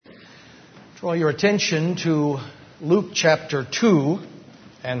Draw your attention to Luke chapter 2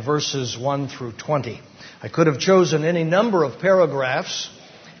 and verses 1 through 20. I could have chosen any number of paragraphs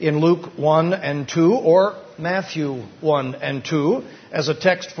in Luke 1 and 2 or Matthew 1 and 2 as a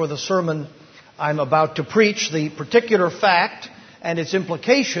text for the sermon I'm about to preach. The particular fact and its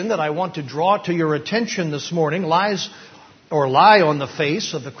implication that I want to draw to your attention this morning lie on the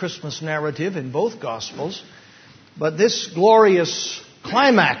face of the Christmas narrative in both Gospels. But this glorious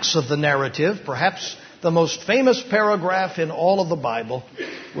climax of the narrative, perhaps the most famous paragraph in all of the Bible,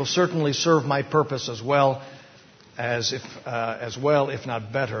 will certainly serve my purpose as well, if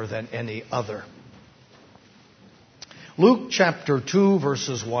not better, than any other. Luke chapter 2,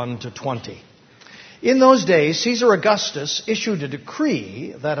 verses 1 to 20. In those days, Caesar Augustus issued a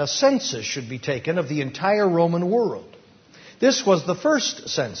decree that a census should be taken of the entire Roman world. This was the first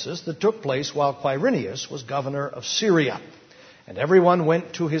census that took place while Quirinius was governor of Syria, and everyone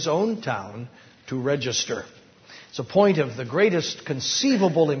went to his own town to register. It's a point of the greatest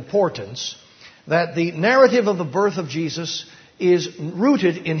conceivable importance that the narrative of the birth of Jesus is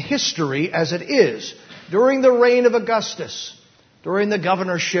rooted in history as it is during the reign of Augustus, during the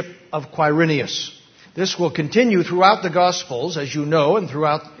governorship of Quirinius. This will continue throughout the Gospels, as you know, and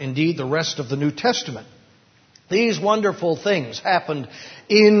throughout, indeed, the rest of the New Testament. These wonderful things happened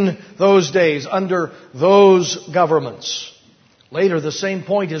in those days under those governments. Later, the same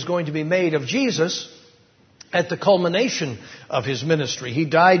point is going to be made of Jesus at the culmination of his ministry. He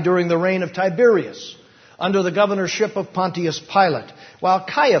died during the reign of Tiberius, under the governorship of Pontius Pilate, while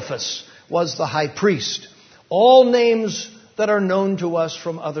Caiaphas was the high priest. All names that are known to us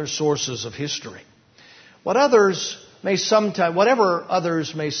from other sources of history. Whatever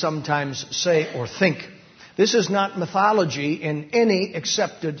others may sometimes say or think, this is not mythology in any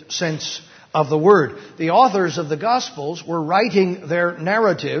accepted sense of the word. The authors of the Gospels were writing their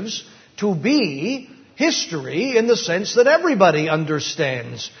narratives to be history in the sense that everybody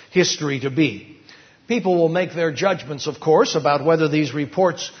understands history to be. People will make their judgments, of course, about whether these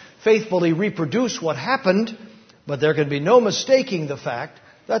reports faithfully reproduce what happened, but there can be no mistaking the fact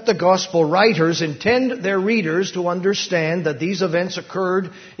that the Gospel writers intend their readers to understand that these events occurred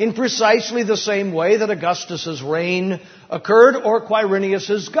in precisely the same way that Augustus's reign occurred or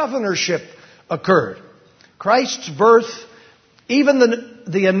Quirinius's governorship occurred. Christ's birth, even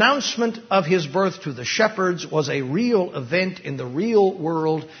the announcement of his birth to the shepherds, was a real event in the real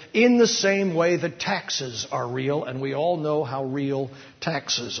world in the same way that taxes are real, and we all know how real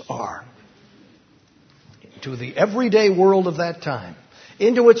taxes are. To the everyday world of that time,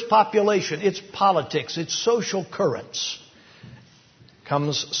 into its population, its politics, its social currents,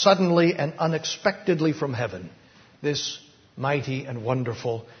 comes suddenly and unexpectedly from heaven this mighty and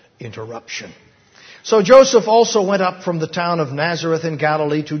wonderful interruption. So Joseph also went up from the town of Nazareth in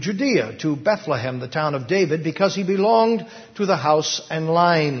Galilee to Judea, to Bethlehem, the town of David, because he belonged to the house and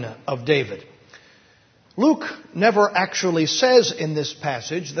line of David. Luke never actually says in this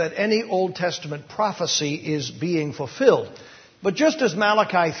passage that any Old Testament prophecy is being fulfilled. But just as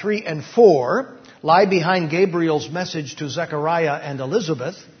Malachi 3 and 4 lie behind Gabriel's message to Zechariah and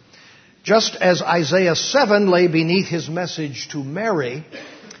Elizabeth, just as Isaiah 7 lay beneath his message to Mary,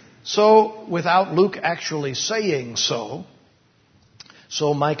 so without Luke actually saying so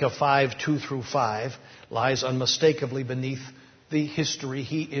Micah 5, 2 through 5 lies unmistakably beneath the history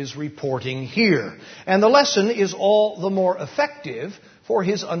he is reporting here. And the lesson is all the more effective for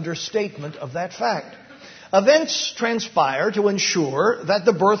his understatement of that fact. Events transpire to ensure that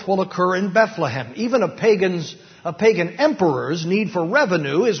the birth will occur in Bethlehem. Even a pagan emperor's need for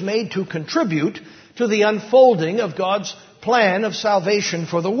revenue is made to contribute to the unfolding of God's plan of salvation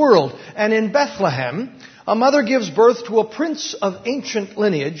for the world. And in Bethlehem, a mother gives birth to a prince of ancient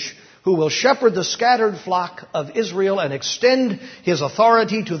lineage who will shepherd the scattered flock of Israel and extend his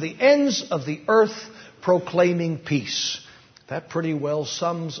authority to the ends of the earth, proclaiming peace. That pretty well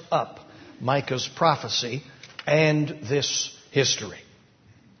sums up Micah's prophecy and this history.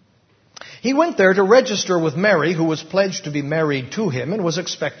 He went there to register with Mary, who was pledged to be married to him and was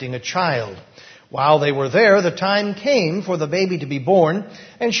expecting a child. While they were there, the time came for the baby to be born,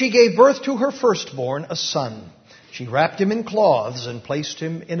 and she gave birth to her firstborn, a son. She wrapped him in cloths and placed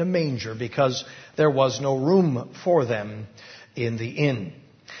him in a manger because there was no room for them in the inn.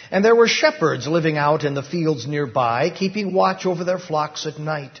 And there were shepherds living out in the fields nearby, keeping watch over their flocks at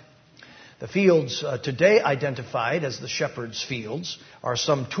night. The fields today identified as the shepherds' fields are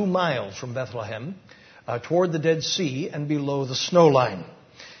some 2 miles from Bethlehem, toward the Dead Sea and below the snow line.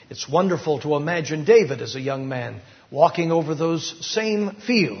 It's wonderful to imagine David as a young man walking over those same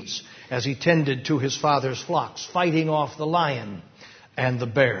fields as he tended to his father's flocks, fighting off the lion and the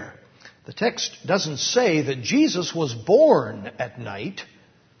bear. The text doesn't say that Jesus was born at night.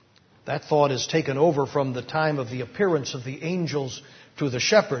 That thought is taken over from the time of the appearance of the angels to the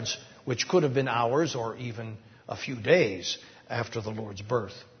shepherds, which could have been hours or even a few days after the Lord's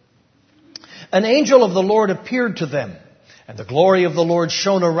birth. An angel of the Lord appeared to them, and the glory of the Lord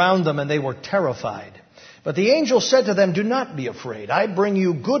shone around them, and they were terrified. But the angel said to them, "Do not be afraid. I bring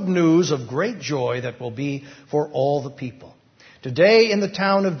you good news of great joy that will be for all the people. Today in the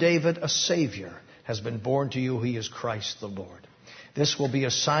town of David a Savior has been born to you. He is Christ the Lord. This will be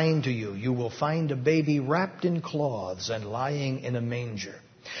a sign to you. You will find a baby wrapped in cloths and lying in a manger."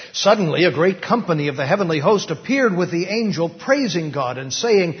 Suddenly a great company of the heavenly host appeared with the angel, praising God and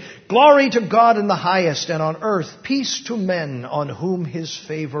saying, "Glory to God in the highest, and on earth peace to men on whom his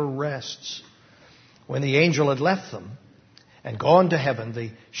favor rests." When the angel had left them and gone to heaven,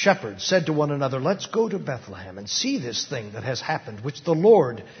 the shepherds said to one another, "Let's go to Bethlehem and see this thing that has happened, which the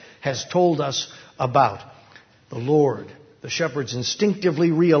Lord has told us about." The shepherds instinctively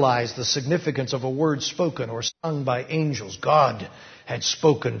realized the significance of a word spoken or sung by angels. God had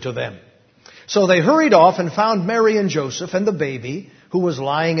spoken to them. So they hurried off and found Mary and Joseph and the baby who was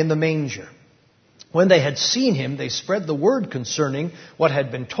lying in the manger. When they had seen him, they spread the word concerning what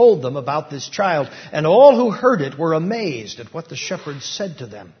had been told them about this child, and all who heard it were amazed at what the shepherds said to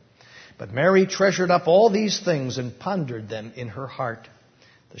them. But Mary treasured up all these things and pondered them in her heart.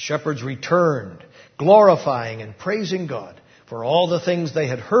 The shepherds returned, glorifying and praising God for all the things they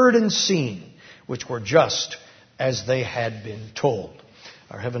had heard and seen, which were just as they had been told.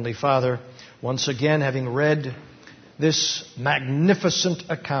 Our Heavenly Father, once again, having read this magnificent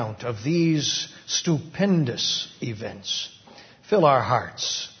account of these stupendous events, fill our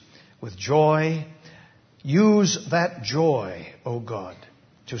hearts with joy. Use that joy, O God,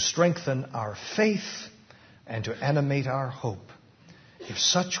 to strengthen our faith and to animate our hope. If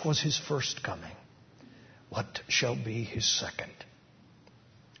such was his first coming, what shall be his second?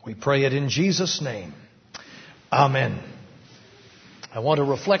 We pray it in Jesus' name. Amen. I want to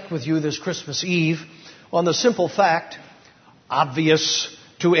reflect with you this Christmas Eve on the simple fact, obvious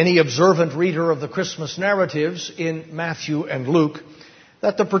to any observant reader of the Christmas narratives in Matthew and Luke,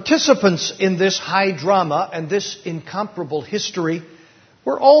 that the participants in this high drama and this incomparable history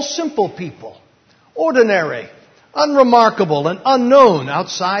were all simple people, ordinary, unremarkable, and unknown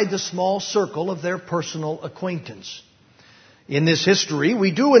outside the small circle of their personal acquaintance. In this history,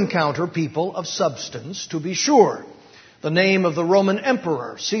 we do encounter people of substance, to be sure. The name of the Roman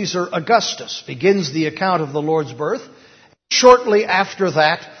Emperor, Caesar Augustus, begins the account of the Lord's birth. Shortly after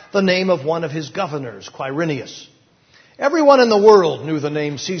that, the name of one of his governors, Quirinius. Everyone in the world knew the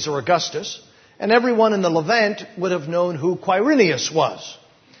name Caesar Augustus, and everyone in the Levant would have known who Quirinius was.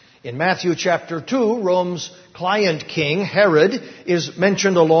 In Matthew chapter 2, Rome's client king, Herod, is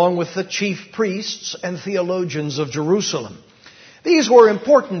mentioned along with the chief priests and theologians of Jerusalem. These were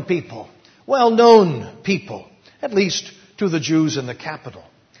important people, well-known people, at least to the Jews in the capital.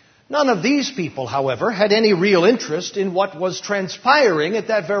 None of these people, however, had any real interest in what was transpiring at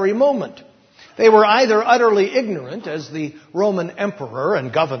that very moment. They were either utterly ignorant as the Roman emperor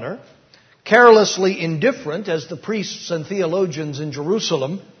and governor, carelessly indifferent as the priests and theologians in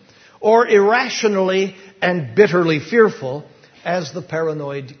Jerusalem, or irrationally and bitterly fearful as the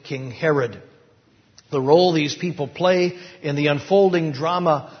paranoid King Herod. The role these people play in the unfolding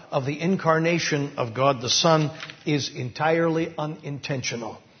drama of the incarnation of God the Son is entirely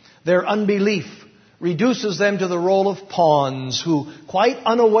unintentional. Their unbelief reduces them to the role of pawns who, quite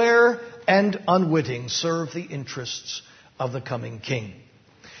unaware and unwitting, serve the interests of the coming king.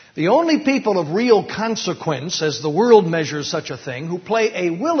 The only people of real consequence, as the world measures such a thing, who play a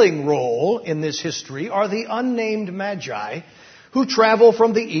willing role in this history are the unnamed magi who travel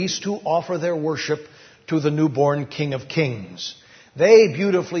from the east to offer their worship to the newborn King of Kings. They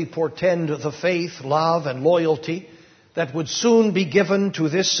beautifully portend the faith, love, and loyalty that would soon be given to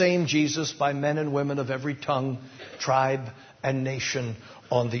this same Jesus by men and women of every tongue, tribe, and nation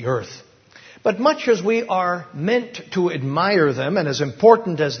on the earth. But much as we are meant to admire them, and as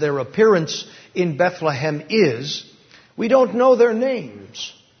important as their appearance in Bethlehem is, we don't know their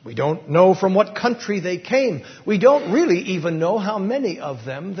names. We don't know from what country they came. We don't really even know how many of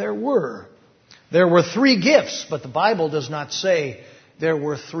them there were. There were 3 gifts, but the Bible does not say there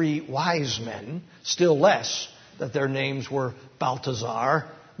were 3 wise men, still less that their names were Balthazar,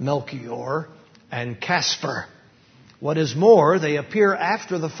 Melchior, and Casper. What is more, they appear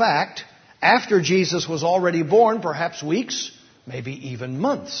after the fact, after Jesus was already born, perhaps weeks, maybe even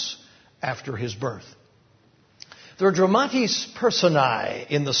months after his birth. The dramatis personae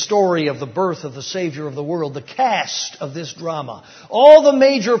in the story of the birth of the Savior of the world, the cast of this drama, all the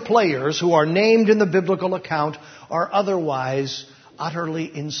major players who are named in the biblical account are otherwise utterly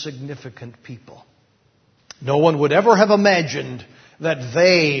insignificant people. No one would ever have imagined that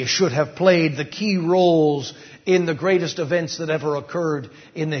they should have played the key roles in the greatest events that ever occurred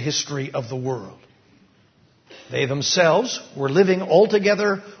in the history of the world. They themselves were living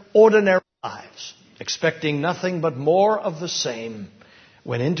altogether ordinary lives, expecting nothing but more of the same,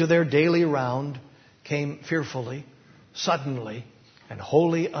 when into their daily round came fearfully, suddenly, and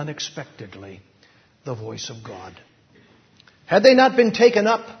wholly unexpectedly the voice of God. Had they not been taken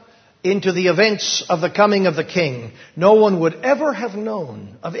up into the events of the coming of the King, no one would ever have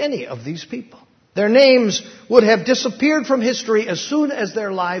known of any of these people. Their names would have disappeared from history as soon as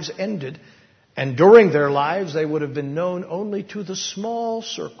their lives ended, and during their lives they would have been known only to the small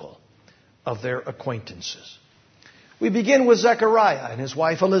circle of their acquaintances. We begin with Zechariah and his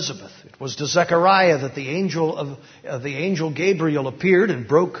wife Elizabeth. It was to Zechariah that the angel Gabriel appeared and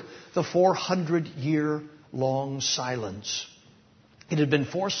broke the 400-year-long silence. It had been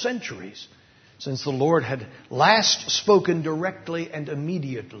 4 centuries since the Lord had last spoken directly and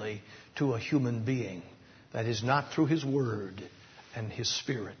immediately to a human being. That is, not through His Word and His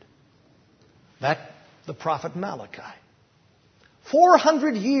Spirit. That, the prophet Malachi.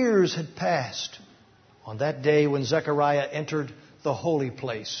 400 years had passed on that day when Zechariah entered the holy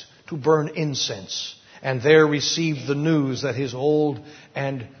place to burn incense and there received the news that his old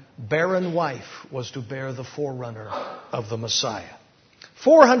and barren wife was to bear the forerunner of the Messiah.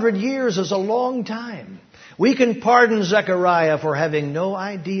 400 years is a long time. We can pardon Zechariah for having no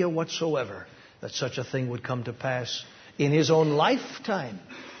idea whatsoever that such a thing would come to pass in his own lifetime,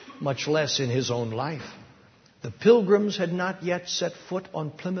 much less in his own life. The pilgrims had not yet set foot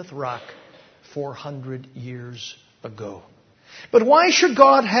on Plymouth Rock 400 years ago. But why should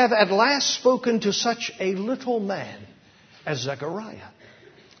God have at last spoken to such a little man as Zechariah?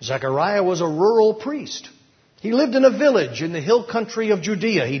 Zechariah was a rural priest. He lived in a village in the hill country of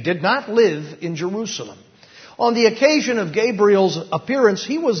Judea. He did not live in Jerusalem. On the occasion of Gabriel's appearance,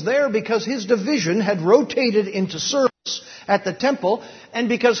 he was there because his division had rotated into service at the temple and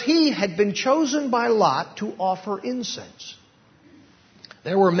because he had been chosen by lot to offer incense.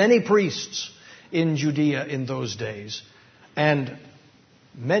 There were many priests in Judea in those days, and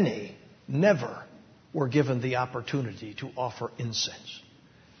many never were given the opportunity to offer incense.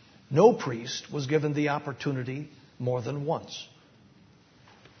 No priest was given the opportunity more than once.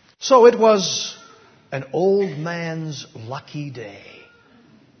 So it was an old man's lucky day.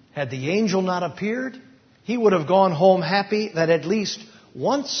 Had the angel not appeared, he would have gone home happy that at least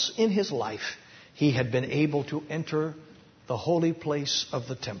once in his life he had been able to enter the holy place of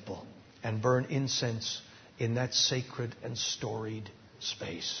the temple and burn incense in that sacred and storied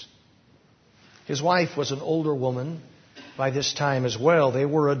space. His wife was an older woman by this time as well. They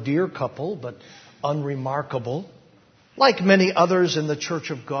were a dear couple, but unremarkable, like many others in the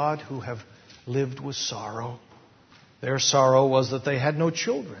Church of God who have lived with sorrow. Their sorrow was that they had no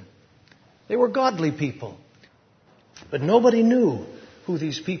children. They were godly people, but nobody knew who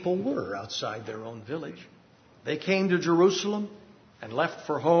these people were outside their own village. They came to Jerusalem and left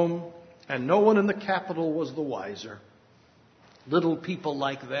for home, and no one in the capital was the wiser. Little people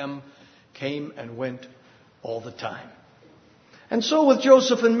like them came and went all the time. And so with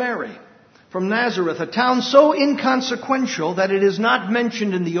Joseph and Mary from Nazareth, a town so inconsequential that it is not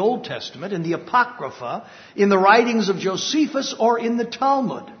mentioned in the Old Testament, in the Apocrypha, in the writings of Josephus, or in the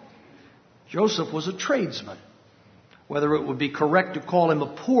Talmud. Joseph was a tradesman. Whether it would be correct to call him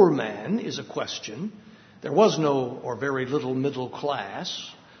a poor man is a question. There was no or very little middle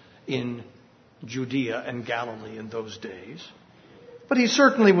class in Judea and Galilee in those days. But he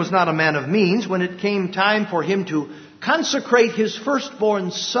certainly was not a man of means. When it came time for him to consecrate his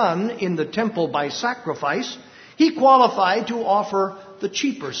firstborn son in the temple by sacrifice, he qualified to offer the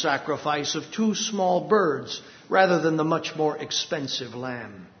cheaper sacrifice of 2 small birds rather than the much more expensive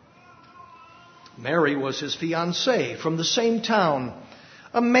lamb. Mary was his fiancée from the same town,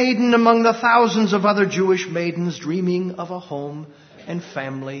 a maiden among the thousands of other Jewish maidens dreaming of a home and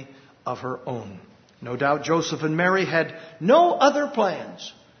family of her own. No doubt Joseph and Mary had no other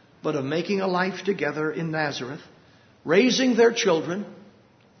plans but of making a life together in Nazareth, raising their children,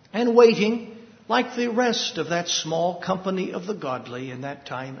 and waiting, like the rest of that small company of the godly in that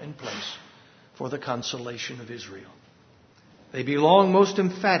time and place, for the consolation of Israel. They belong most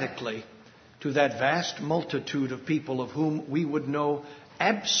emphatically to that vast multitude of people of whom we would know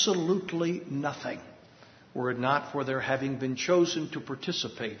absolutely nothing were it not for their having been chosen to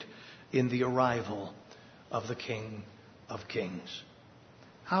participate in the arrival of the King of Kings.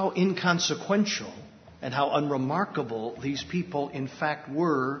 How inconsequential and how unremarkable these people in fact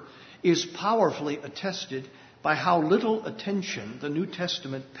were is powerfully attested by how little attention the New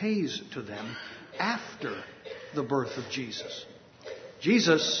Testament pays to them after the birth of Jesus.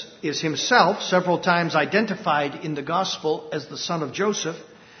 Jesus is himself several times identified in the gospel as the son of Joseph,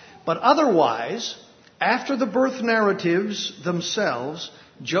 but otherwise, after the birth narratives themselves,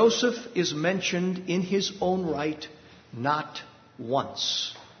 Joseph is mentioned in his own right not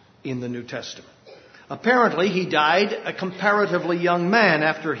once in the New Testament. Apparently, he died a comparatively young man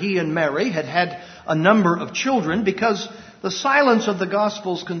after he and Mary had had a number of children, because the silence of the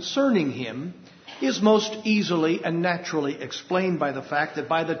Gospels concerning him is most easily and naturally explained by the fact that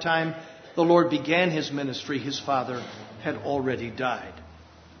by the time the Lord began his ministry, his father had already died.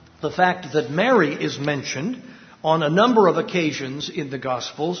 The fact that Mary is mentioned on a number of occasions in the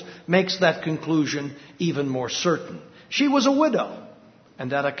Gospels makes that conclusion even more certain. She was a widow,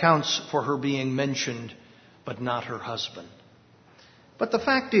 and that accounts for her being mentioned, but not her husband. But the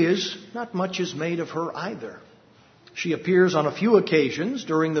fact is, not much is made of her either. She appears on a few occasions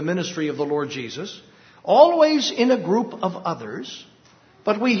during the ministry of the Lord Jesus, always in a group of others,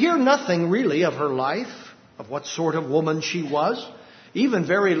 but we hear nothing really of her life, of what sort of woman she was, even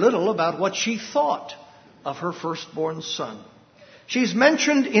very little about what she thought of her firstborn son. She's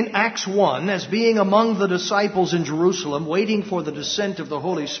mentioned in Acts 1 as being among the disciples in Jerusalem waiting for the descent of the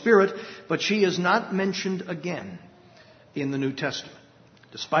Holy Spirit, but she is not mentioned again in the New Testament.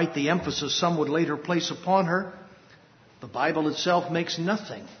 Despite the emphasis some would later place upon her, the Bible itself makes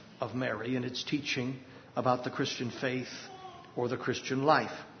nothing of Mary in its teaching about the Christian faith or the Christian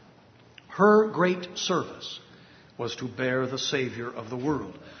life. Her great service was to bear the Savior of the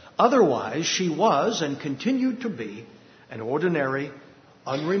world. Otherwise, she was and continued to be an ordinary,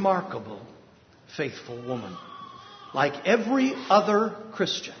 unremarkable, faithful woman. Like every other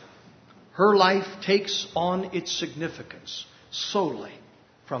Christian, her life takes on its significance solely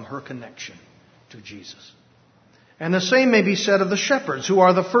from her connection to Jesus. And the same may be said of the shepherds, who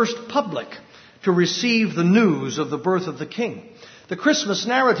are the first public to receive the news of the birth of the King. The Christmas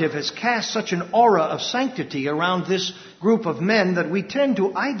narrative has cast such an aura of sanctity around this group of men that we tend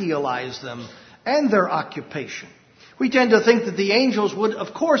to idealize them and their occupation. We tend to think that the angels would,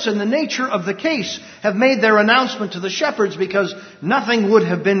 of course, in the nature of the case, have made their announcement to the shepherds, because nothing would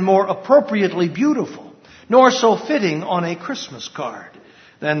have been more appropriately beautiful, nor so fitting on a Christmas card,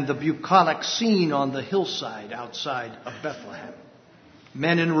 than the bucolic scene on the hillside outside of Bethlehem.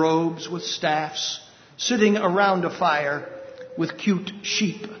 Men in robes with staffs, sitting around a fire with cute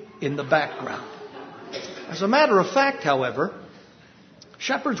sheep in the background. As a matter of fact, however,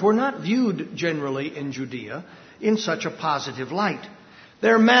 shepherds were not viewed generally in Judea in such a positive light.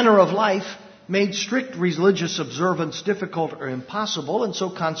 Their manner of life made strict religious observance difficult or impossible, and so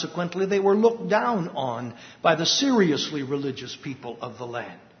consequently they were looked down on by the seriously religious people of the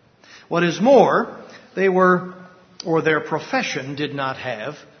land. What is more, their profession did not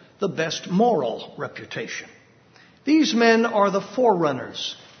have the best moral reputation. These men are the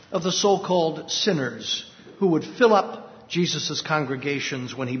forerunners of the so-called sinners who would fill up Jesus'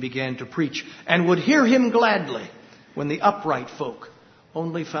 congregations when he began to preach, and would hear him gladly when the upright folk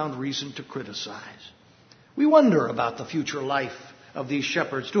only found reason to criticize. We wonder about the future life of these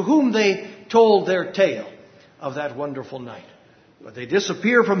shepherds, to whom they told their tale of that wonderful night. But they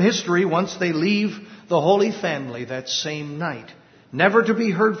disappear from history once they leave the Holy Family that same night, never to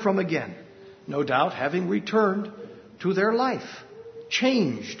be heard from again, no doubt having returned to their life,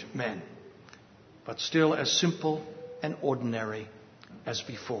 changed men, but still as simple and ordinary as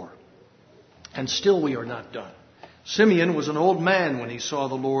before. And still we are not done. Simeon was an old man when he saw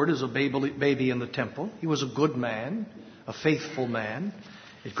the Lord as a baby in the temple. He was a good man, a faithful man.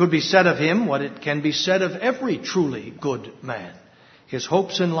 It could be said of him what it can be said of every truly good man. His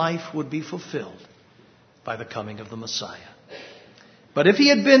hopes in life would be fulfilled by the coming of the Messiah. But if he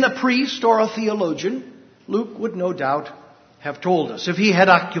had been a priest or a theologian, Luke would no doubt have told us. If he had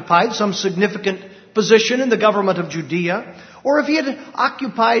occupied some significant position in the government of Judea, or if he had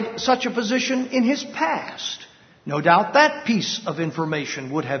occupied such a position in his past, no doubt that piece of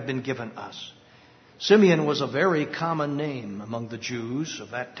information would have been given us. Simeon was a very common name among the Jews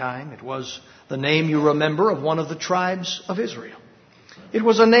of that time. It was the name, you remember, of one of the tribes of Israel. It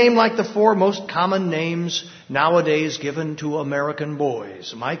was a name like the four most common names nowadays given to American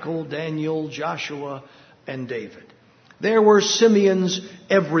boys: Michael, Daniel, Joshua, and David. There were Simeons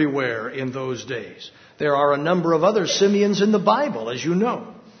everywhere in those days. There are a number of other Simeons in the Bible, as you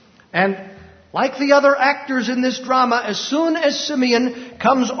know. And Like the other actors in this drama, as soon as Simeon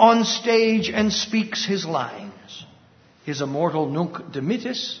comes on stage and speaks his lines, his immortal Nunc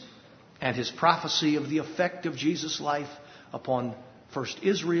Dimittis and his prophecy of the effect of Jesus' life upon first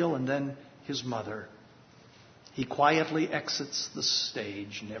Israel and then his mother, he quietly exits the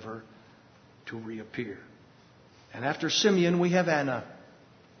stage, never to reappear. And after Simeon, we have Anna,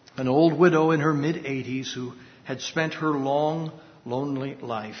 an old widow in her mid-80s who had spent her long, lonely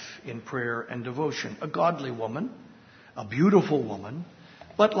life in prayer and devotion. A godly woman, a beautiful woman,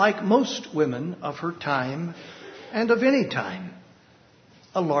 but like most women of her time and of any time,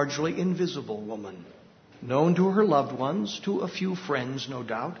 a largely invisible woman, known to her loved ones, to a few friends, no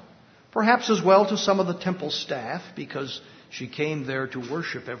doubt, perhaps as well to some of the temple staff because she came there to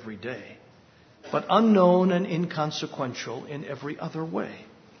worship every day, but unknown and inconsequential in every other way.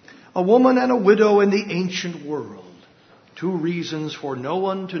 A woman and a widow in the ancient world. Two reasons for no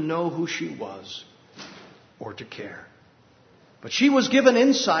one to know who she was or to care. But she was given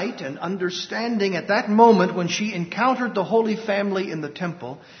insight and understanding at that moment when she encountered the Holy Family in the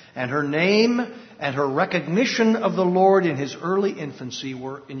temple, and her name and her recognition of the Lord in his early infancy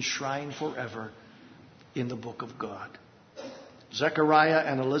were enshrined forever in the book of God. Zechariah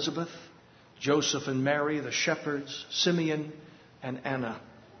and Elizabeth, Joseph and Mary, the shepherds, Simeon and Anna.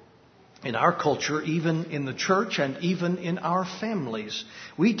 In our culture, even in the church and even in our families,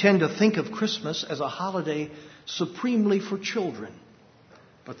 we tend to think of Christmas as a holiday supremely for children.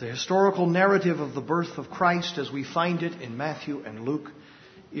 But the historical narrative of the birth of Christ, as we find it in Matthew and Luke,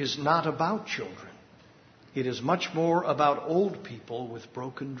 is not about children. It is much more about old people with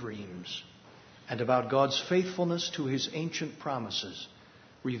broken dreams and about God's faithfulness to his ancient promises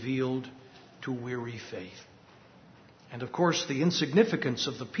revealed to weary faith. And of course, the insignificance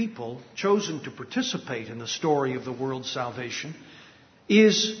of the people chosen to participate in the story of the world's salvation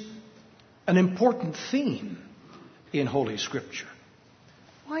is an important theme in Holy Scripture.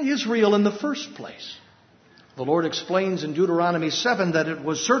 Why Israel in the first place? The Lord explains in Deuteronomy 7 that it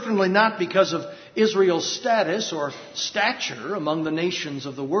was certainly not because of Israel's status or stature among the nations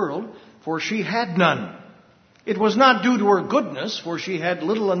of the world, for she had none. It was not due to her goodness, for she had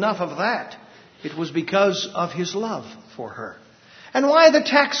little enough of that. It was because of his love for her. And why the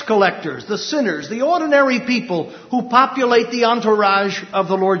tax collectors, the sinners, the ordinary people who populate the entourage of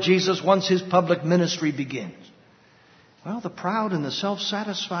the Lord Jesus once his public ministry begins? Well, the proud and the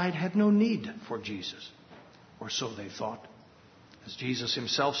self-satisfied had no need for Jesus, or so they thought. As Jesus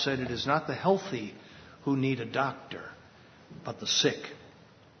himself said, it is not the healthy who need a doctor, but the sick.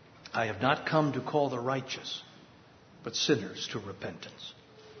 I have not come to call the righteous, but sinners to repentance.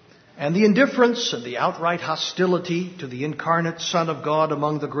 And the indifference and the outright hostility to the incarnate Son of God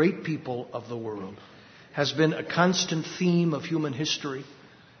among the great people of the world has been a constant theme of human history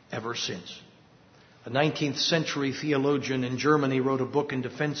ever since. A 19th century theologian in Germany wrote a book in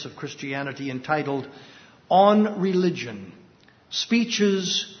defense of Christianity entitled On Religion,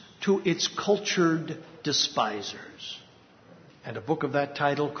 Speeches to Its Cultured Despisers. And a book of that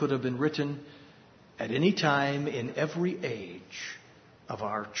title could have been written at any time in every age of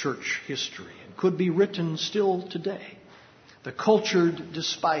our church history, and could be written still today. The cultured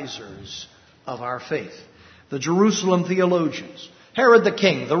despisers of our faith, the Jerusalem theologians, Herod the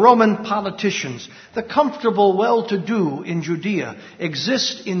king, the Roman politicians, the comfortable well-to-do in Judea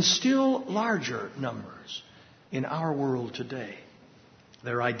exist in still larger numbers in our world today.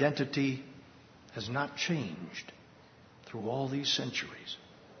 Their identity has not changed through all these centuries.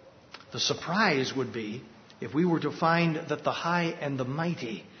 The surprise would be if we were to find that the high and the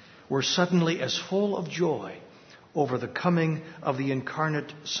mighty were suddenly as full of joy over the coming of the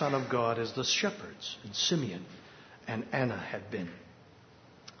incarnate Son of God as the shepherds and Simeon and Anna had been.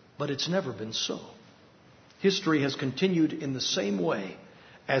 But it's never been so. History has continued in the same way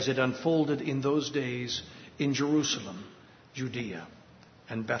as it unfolded in those days in Jerusalem, Judea,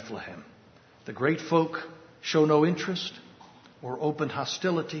 and Bethlehem. The great folk show no interest or open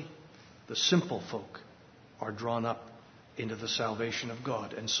hostility. The simple folk are drawn up into the salvation of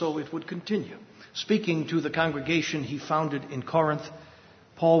God. And so it would continue. Speaking to the congregation he founded in Corinth,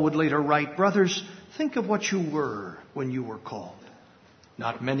 Paul would later write, "Brothers, think of what you were when you were called.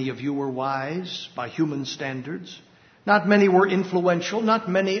 Not many of you were wise by human standards. Not many were influential, not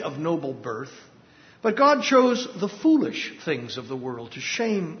many of noble birth. But God chose the foolish things of the world to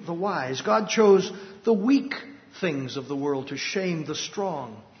shame the wise. God chose the weak things of the world to shame the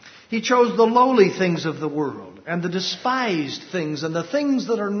strong. He chose the lowly things of the world and the despised things and the things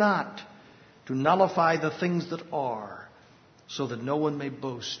that are not to nullify the things that are, so that no one may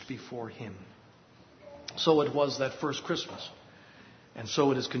boast before him." So it was that first Christmas And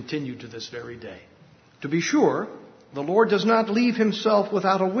so it has continued to this very day. To be sure, the Lord does not leave himself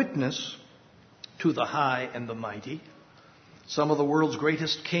without a witness to the high and the mighty. Some of the world's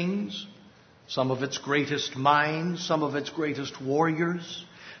greatest kings, some of its greatest minds, some of its greatest warriors,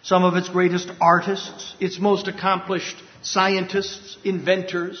 some of its greatest artists, its most accomplished scientists,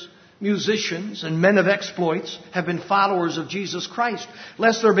 inventors, musicians, and men of exploits have been followers of Jesus Christ.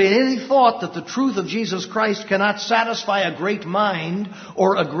 Lest there be any thought that the truth of Jesus Christ cannot satisfy a great mind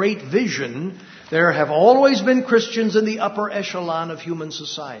or a great vision, there have always been Christians in the upper echelon of human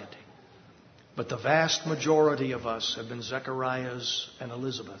society. But the vast majority of us have been Zechariahs and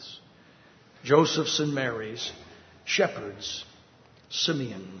Elizabeths, Josephs and Marys, shepherds,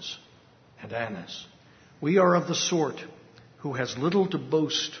 Simeons, and Annas. We are of the sort who has little to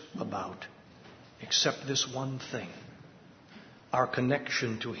boast about except this one thing: our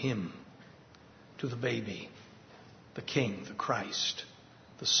connection to him, to the baby, the King, the Christ,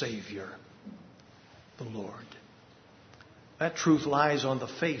 the Savior, the Lord. That truth lies on the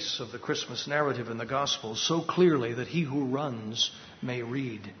face of the Christmas narrative in the Gospels so clearly that he who runs may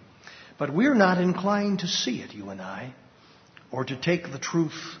read. But we're not inclined to see it, you and I, or to take the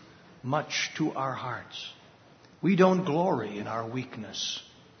truth much to our hearts. We don't glory in our weakness,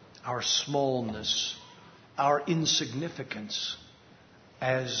 our smallness, our insignificance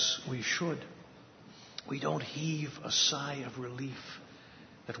as we should. We don't heave a sigh of relief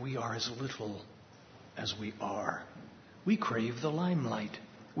that we are as little as we are. We crave the limelight.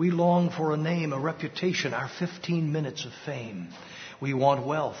 We long for a name, a reputation, our 15 minutes of fame. We want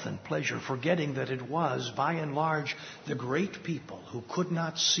wealth and pleasure, forgetting that it was, by and large, the great people who could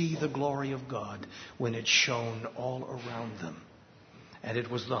not see the glory of God when it shone all around them. And it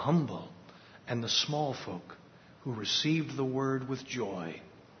was the humble and the small folk who received the word with joy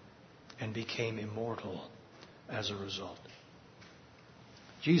and became immortal as a result.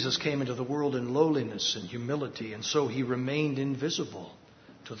 Jesus came into the world in lowliness and humility, and so he remained invisible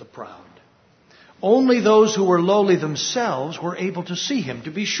to the proud. Only those who were lowly themselves were able to see him.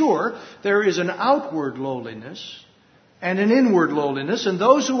 To be sure, there is an outward lowliness and an inward lowliness, and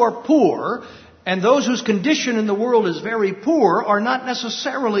those who are poor and those whose condition in the world is very poor are not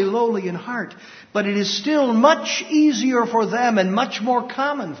necessarily lowly in heart, but it is still much easier for them and much more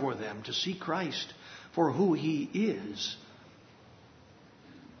common for them to see Christ for who he is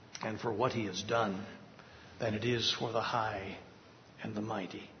and for what he has done than it is for the high and the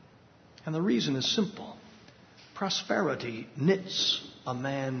mighty. And the reason is simple. Prosperity knits a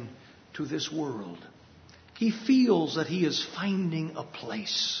man to this world. He feels that he is finding a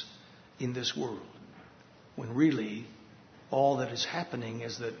place in this world, when really all that is happening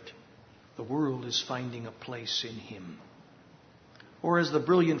is that the world is finding a place in him. Or as the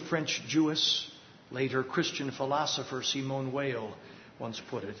brilliant French Jewess, later Christian philosopher Simone Weil once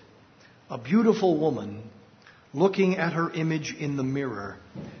put it, a beautiful woman looking at her image in the mirror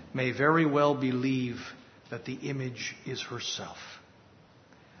may very well believe that the image is herself.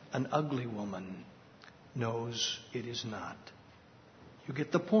 An ugly woman knows it is not. You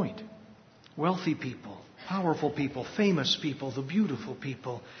get the point. Wealthy people, powerful people, famous people, the beautiful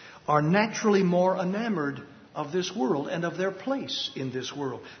people are naturally more enamored of this world and of their place in this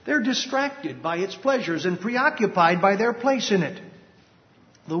world. They're distracted by its pleasures and preoccupied by their place in it.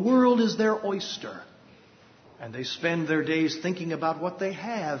 The world is their oyster, and they spend their days thinking about what they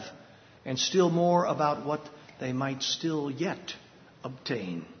have and still more about what they might still yet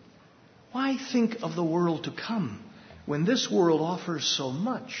obtain. Why think of the world to come when this world offers so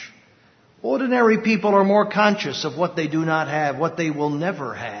much? Ordinary people are more conscious of what they do not have, what they will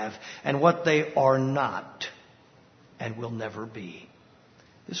never have, and what they are not and will never be.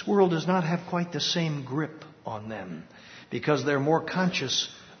 This world does not have quite the same grip on them because they're more conscious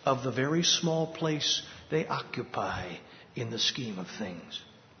of the very small place they occupy in the scheme of things.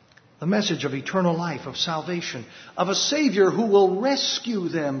 The message of eternal life, of salvation, of a Savior who will rescue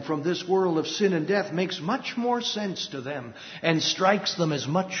them from this world of sin and death makes much more sense to them and strikes them as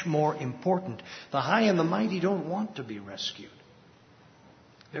much more important. The high and the mighty don't want to be rescued.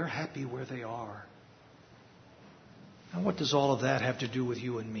 They're happy where they are. Now, what does all of that have to do with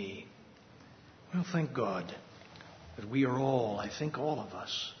you and me? Well, thank God that we are all, I think all of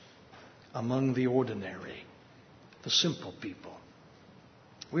us, among the ordinary, the simple people.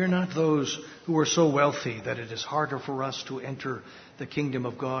 We're not those who are so wealthy that it is harder for us to enter the kingdom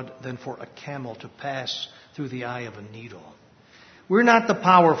of God than for a camel to pass through the eye of a needle. We're not the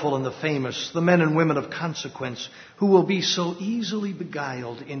powerful and the famous, the men and women of consequence who will be so easily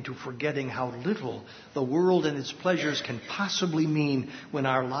beguiled into forgetting how little the world and its pleasures can possibly mean when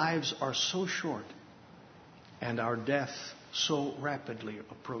our lives are so short and our death so rapidly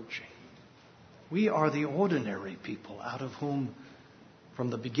approaching. We are the ordinary people out of whom, from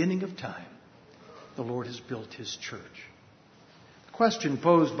the beginning of time, the Lord has built his church. The question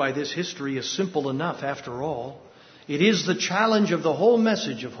posed by this history is simple enough after all. It is the challenge of the whole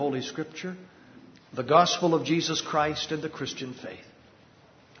message of Holy Scripture, the gospel of Jesus Christ and the Christian faith.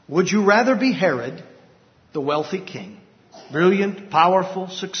 Would you rather be Herod, the wealthy king, brilliant, powerful,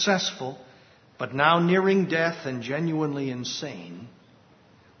 successful, but now nearing death and genuinely insane,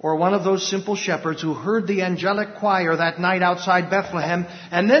 or one of those simple shepherds who heard the angelic choir that night outside Bethlehem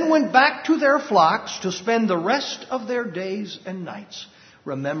and then went back to their flocks to spend the rest of their days and nights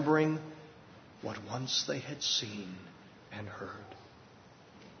remembering what once they had seen and heard?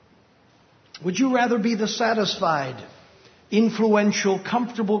 Would you rather be the satisfied, influential,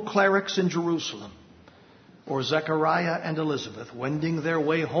 comfortable clerics in Jerusalem, or Zechariah and Elizabeth wending their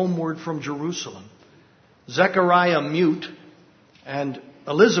way homeward from Jerusalem? Zechariah mute and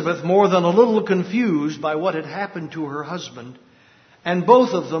Elizabeth more than a little confused by what had happened to her husband, and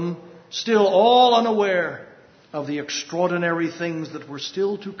both of them still all unaware of the extraordinary things that were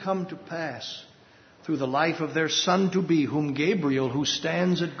still to come to pass through the life of their son-to-be, whom Gabriel, who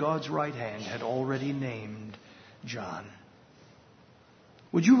stands at God's right hand, had already named John.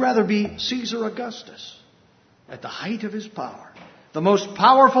 Would you rather be Caesar Augustus at the height of his power, the most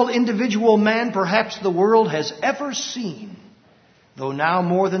powerful individual man perhaps the world has ever seen, though now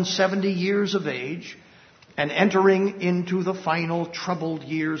more than 70 years of age, and entering into the final troubled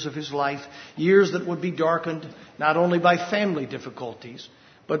years of his life, years that would be darkened not only by family difficulties,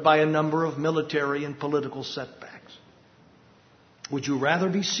 but by a number of military and political setbacks? Would you rather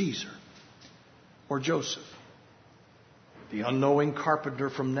be Caesar or Joseph, the unknowing carpenter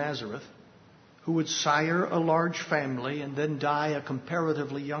from Nazareth, who would sire a large family and then die a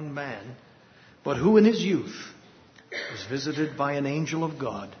comparatively young man, but who in his youth was visited by an angel of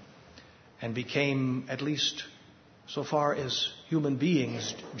God and became, at least so far as human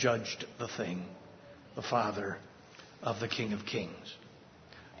beings judged the thing, the father of the King of Kings?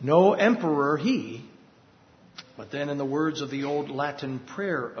 No emperor he, but then in the words of the old Latin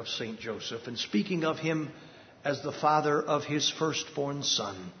prayer of St. Joseph, and speaking of him as the father of his firstborn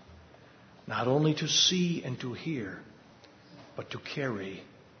son, not only to see and to hear, but to carry,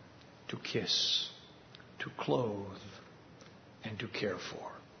 to kiss, to clothe, and to care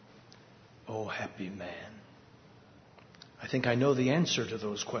for. Oh, happy man. I think I know the answer to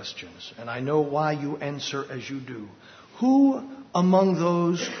those questions, and I know why you answer as you do. Who among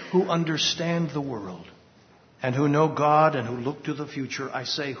those who understand the world and who know God and who look to the future, I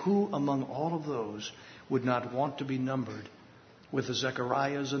say, who among all of those would not want to be numbered with the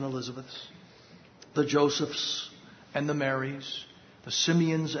Zechariahs and Elizabeths, the Josephs and the Marys, the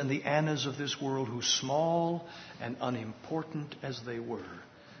Simeons and the Annas of this world, who, small and unimportant as they were,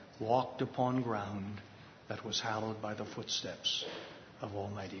 walked upon ground that was hallowed by the footsteps of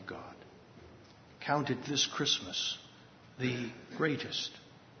Almighty God? Count it this Christmas the greatest,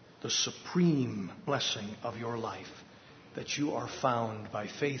 the supreme blessing of your life, that you are found by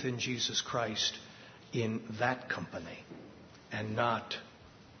faith in Jesus Christ in that company, and not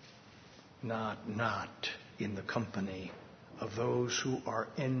in the company of those who are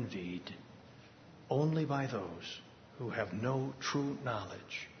envied only by those who have no true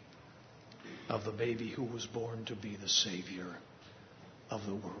knowledge of the baby who was born to be the Savior of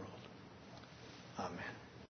the world. Amen.